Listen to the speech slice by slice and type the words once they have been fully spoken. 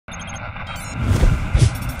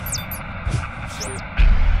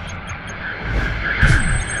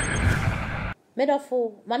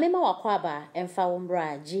Medofo, mamema wakwaba emfa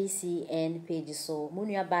wombra GCN page so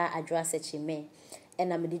munua ba adwa sechi me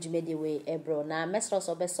ena medijumedi we ebro na mesro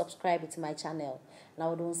so be subscribe to my channel na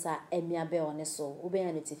wodunsa emia be one so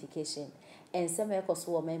ubenya notification ensema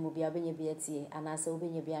ekoso wo memu bia benye biatie anase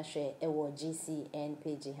ubenye bia hwe ewo GCN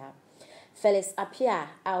page ha Felix appear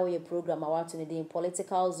our program awatu ne in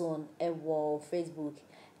political zone ewo Facebook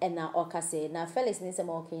ena okase na Felix ni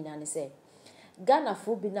sema okina ni say Ghana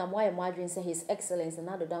fu bi na moye madwin say his excellence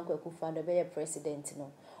na do Akoffu Addo be president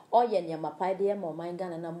no oye nyama paide ye mo man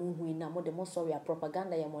Ghana na muhu na mo de mo sorry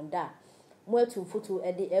propaganda ye monda mo etu futu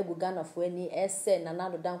e de egu Ghana fu ani ese na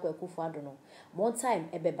do Akoffu Addo no one time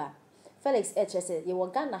ebeba Felix say ye wo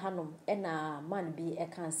Ghana hanom e na man bi e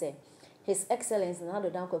kan say his excellence na do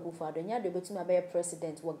Akoffu Addo nya do betumi be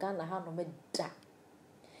president wo Ghana hanom da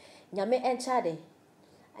nyame enchade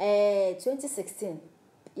 2016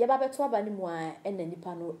 Yaba beto abani mu a ena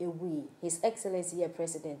nipa no ewu his excellency ye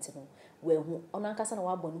president no wehu onankasa na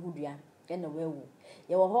wabɔ ne hudua ena wewu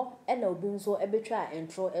ye wo ho ena obi nso ebetwa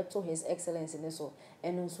intro eto his excellency ne so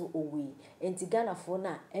eno nso owi enti Ghana fo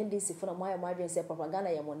na NDC fo na moya madwen se propaganda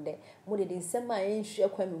ye monde mo de nsema enhwe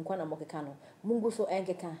kwami nkwa na mokeka no mungu so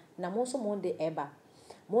enkeka na mo so monde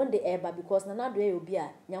eba because na nado e obi a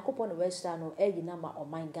nyankopɔ no wehira no eyi na ma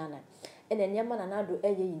oman Ghana ena nyama na nado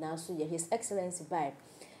eye yina so ye his excellency by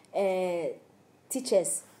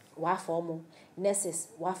teachers wa formo nurses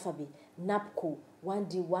wa fabi napco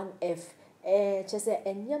 1D 1F chese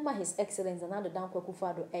enyama his excellence na do Akoffu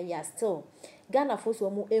Addo ya still Ghana force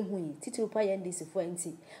omo ehui titiru pa ya NDC fo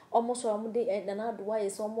anti omo so omo de na do wa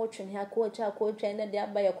yeso omo twene ha ko twa na de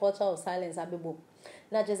abaye culture of silence abebo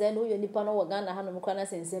na chese no yo nipa no wo Ghana ha no mkwa na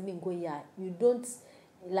sensemi nko ya you don't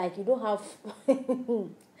have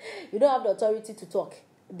you don't have the authority to talk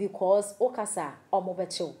because okasa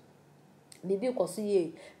omobechew bibi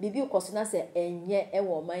ukoso na se enye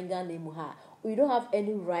ewo manga na emu ha you don't have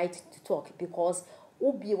any right to talk because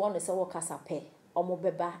obi want to say okasa pe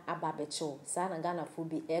omobeba ababechew sa na Ghana fu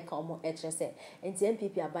bi e ka omo etrese enti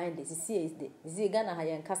MPP abind this is Ghana ha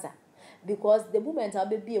yen kasa because the moment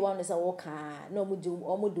abebi want to say oka na omo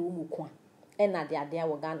de umu kwa ena de ade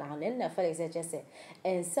wo Ghana ha na Felix say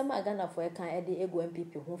ensema Ghana fo e kan e de ego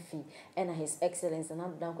MPP ho fi ena his excellence na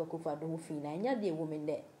do Akoffu Addo ho fi na nya de women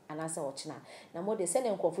de anasa ochina na mo de se ne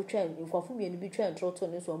nkofo mienu bi twa ntroto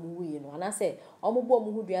ne so omu wi no anase omu bo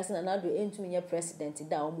omu hudua se na do entumi nye president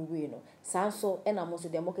da omu wi no sanso ena mo so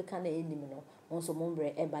de mo keka na enim no mo so mo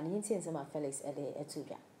mbre e ba ne nti nsema Felix e de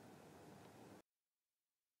etudwa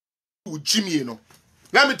Jimmy,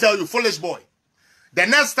 let me tell you, foolish boy. The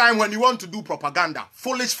next time when you want to do propaganda,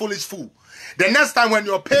 foolish fool. The next time when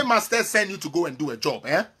your paymaster send you to go and do a job,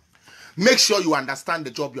 make sure you understand the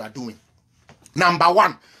job you are doing. Number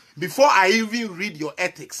one, before I even read your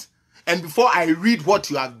ethics and before I read what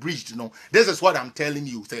you have breached, this is what I'm telling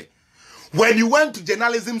you. Say, when you went to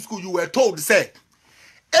journalism school, you were told, say,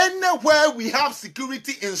 anywhere we have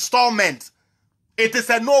security installment, it is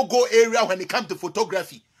a no-go area when it comes to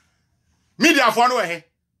photography. Media for no he.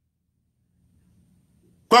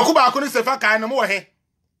 Kwakuba akoni sefa kai na mo he.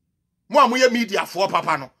 Mo amuye media for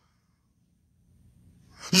papa no.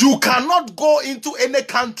 You cannot go into any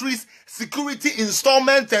country's security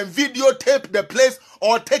installment and videotape the place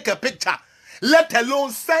or take a picture, let alone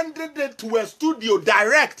sending it to a studio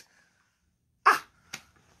direct.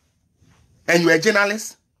 And you're a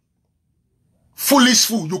journalist? Foolish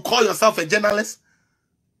fool. You call yourself a journalist?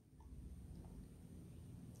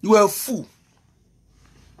 You are a fool.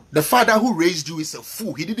 The father who raised you is a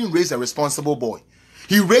fool. He didn't raise a responsible boy.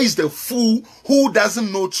 He raised a fool who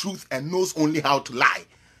doesn't know truth and knows only how to lie.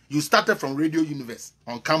 You started from Radio Universe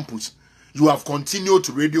on campus. You have continued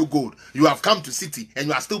to Radio Gold. You have come to City and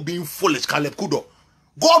you are still being foolish. Caleb Kudo.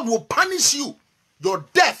 God will punish you. Your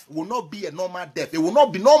death will not be a normal death. It will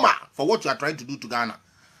not be normal for what you are trying to do to Ghana.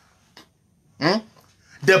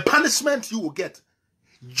 The punishment you will get,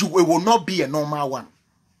 it will not be a normal one.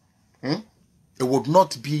 It would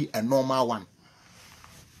not be a normal one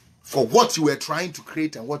for what you were trying to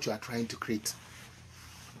create and what you are trying to create.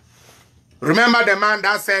 Remember the man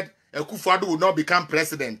that said Akoffu Addo will not become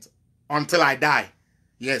president until I die.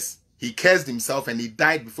 Yes, he cursed himself and he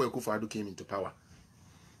died before Akoffu Addo came into power.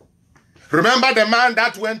 Remember the man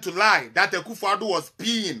that went to lie that Akoffu Addo was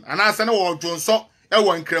peeing and I said, "Oh, Johnson,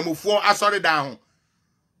 everyone kremufo asori down."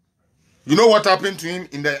 You know what happened to him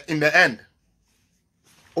in the end?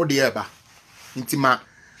 Odieba. Intima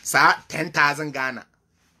sa 10,000 Ghana.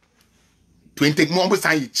 20 more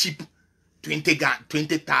say cheap.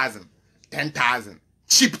 20,000. 10,000.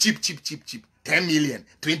 Cheap. 10 million,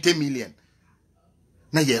 20 million.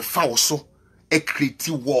 Na ye fa so a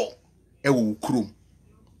creative war ewo ukrum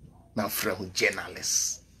na frɛ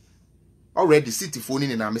journalists. Already city phone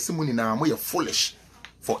in na mesi muni na mo foolish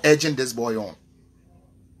for urging this boy on.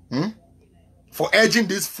 For urging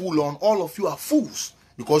this fool on. All of you are fools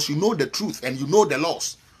because you know the truth and you know the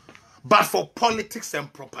laws. But for politics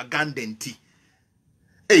and propaganda and tea.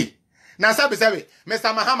 Hey, now sabi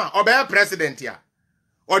Mr. Mahama or president here.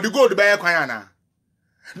 Or the gold bear kwayana.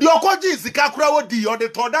 The okoji sika kura wo di or the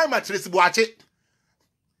todai matrix buache.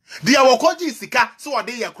 The okoji sika so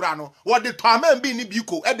ade ye kura no. What the twamen bi ni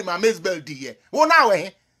biko e de ma mezbel di ye. Wo na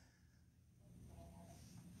we.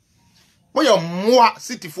 When your more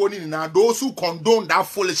city phone now, those who condone that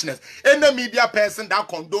foolishness, any media person that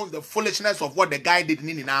condones the foolishness of what the guy did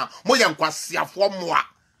in now,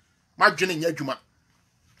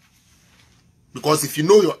 because if you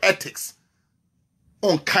know your ethics,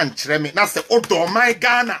 on can't me. That's the oh my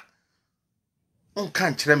Ghana. On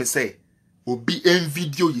can't me say, will be in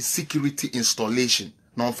video is security installation,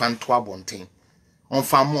 non fan 12 on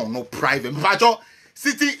fan more, no private. But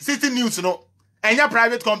city news, you know. And your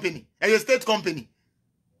private company, and your state company,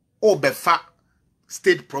 or befa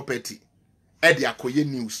state property, at the Akoye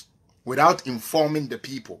news, without informing the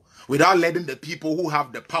people, without letting the people who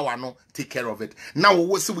have the power no take care of it. Now,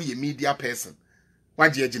 what's with a media person? Why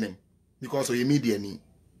do you name? Because of your media need.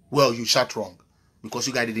 Well, you shut wrong. Because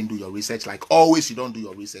you guys didn't do your research. Like always, you don't do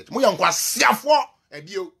your research.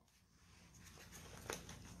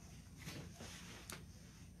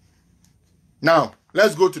 Now,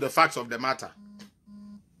 let's go to the facts of the matter.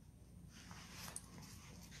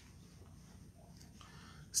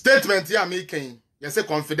 Statement here making, you say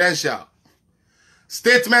confidential.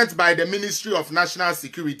 Statement by the Ministry of National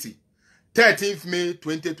Security, 13th May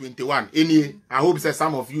 2021. I hope that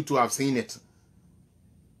some of you too have seen it.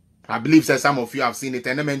 I believe that some of you have seen it.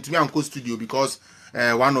 And I meant to me Uncle Studio because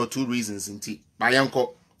one or two reasons in T.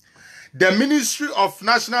 Bayanko. The Ministry of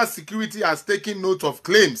National Security has taken note of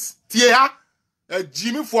claims. Tia,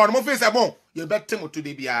 Jimmy for mo face bon. You better mo to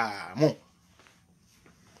be mo.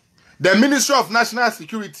 The Ministry of National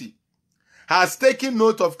Security has taken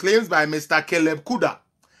note of claims by Mr. Caleb Kuda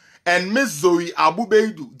and Ms. Zoe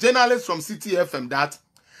Abubeidu, journalists from City FM, that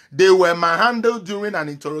they were manhandled during an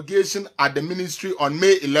interrogation at the ministry on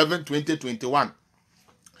May 11, 2021.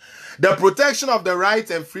 The protection of the rights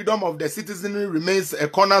and freedom of the citizenry remains a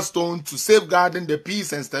cornerstone to safeguarding the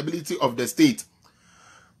peace and stability of the state.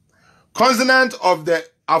 Consonant of the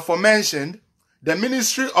aforementioned, the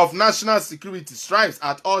Ministry of National Security strives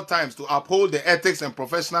at all times to uphold the ethics and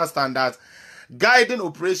professional standards guiding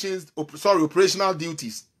operational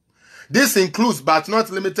duties. This includes, but not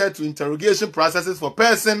limited to, interrogation processes for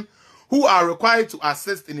persons who are required to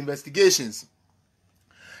assist in investigations.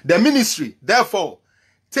 The ministry, therefore,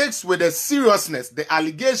 takes with a seriousness the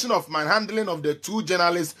allegation of manhandling of the two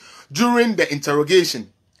journalists during the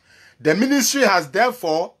interrogation. The ministry has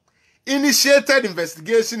therefore initiated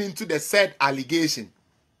investigation into the said allegation.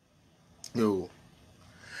 No.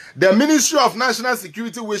 The Ministry of National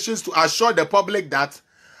Security wishes to assure the public that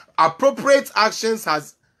appropriate actions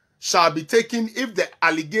shall be taken if the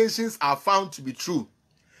allegations are found to be true.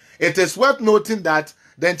 It is worth noting that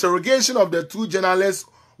the interrogation of the two journalists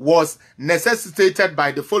was necessitated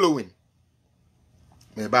by the following.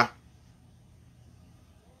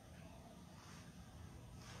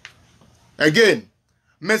 Again,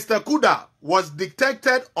 Mr. Kuda was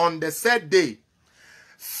detected on the said day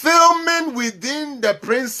filming within the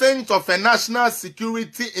precinct of a national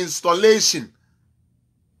security installation.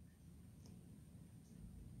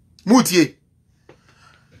 Mutie.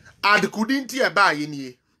 Ad kudinti eba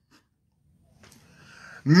yinye.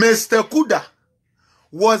 Mr. Kuda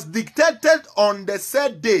was detected on the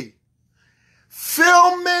said day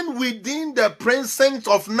filming within the precinct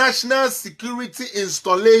of national security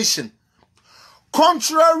installation,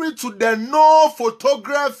 contrary to the no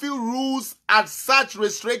photography rules at such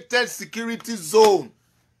restricted security zone.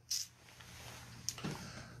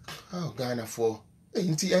 Oh, Ghana for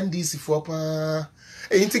inti NDC for pa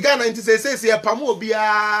inti Ghana inti say pamo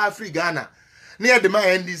bia free Ghana near the my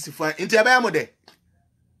NDC for inti abaya de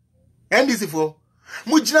NDC for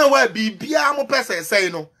mujina wa bibia mo pese say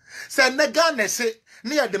no say na Ghana say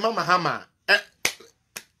near the mama hama.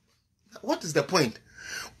 What is the point?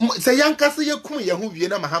 Say yankase yekum ye hu wie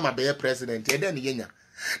na mahama be president e den yenya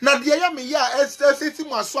na de ya me ya sesi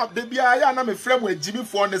mo aso abde bia ya na me frem agimi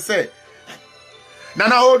fo ne say na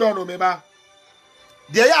hold on me ba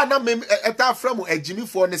de ya na me eta frem agimi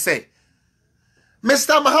fo ne say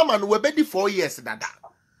Mr. Mahama no we be di 4 years dada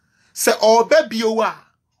say oba biowa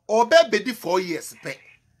oba be di 4 years pe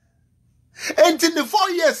enti the 4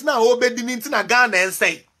 years na oba di nti na Ghana en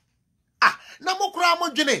say na mo kura mo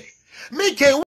dwene Me can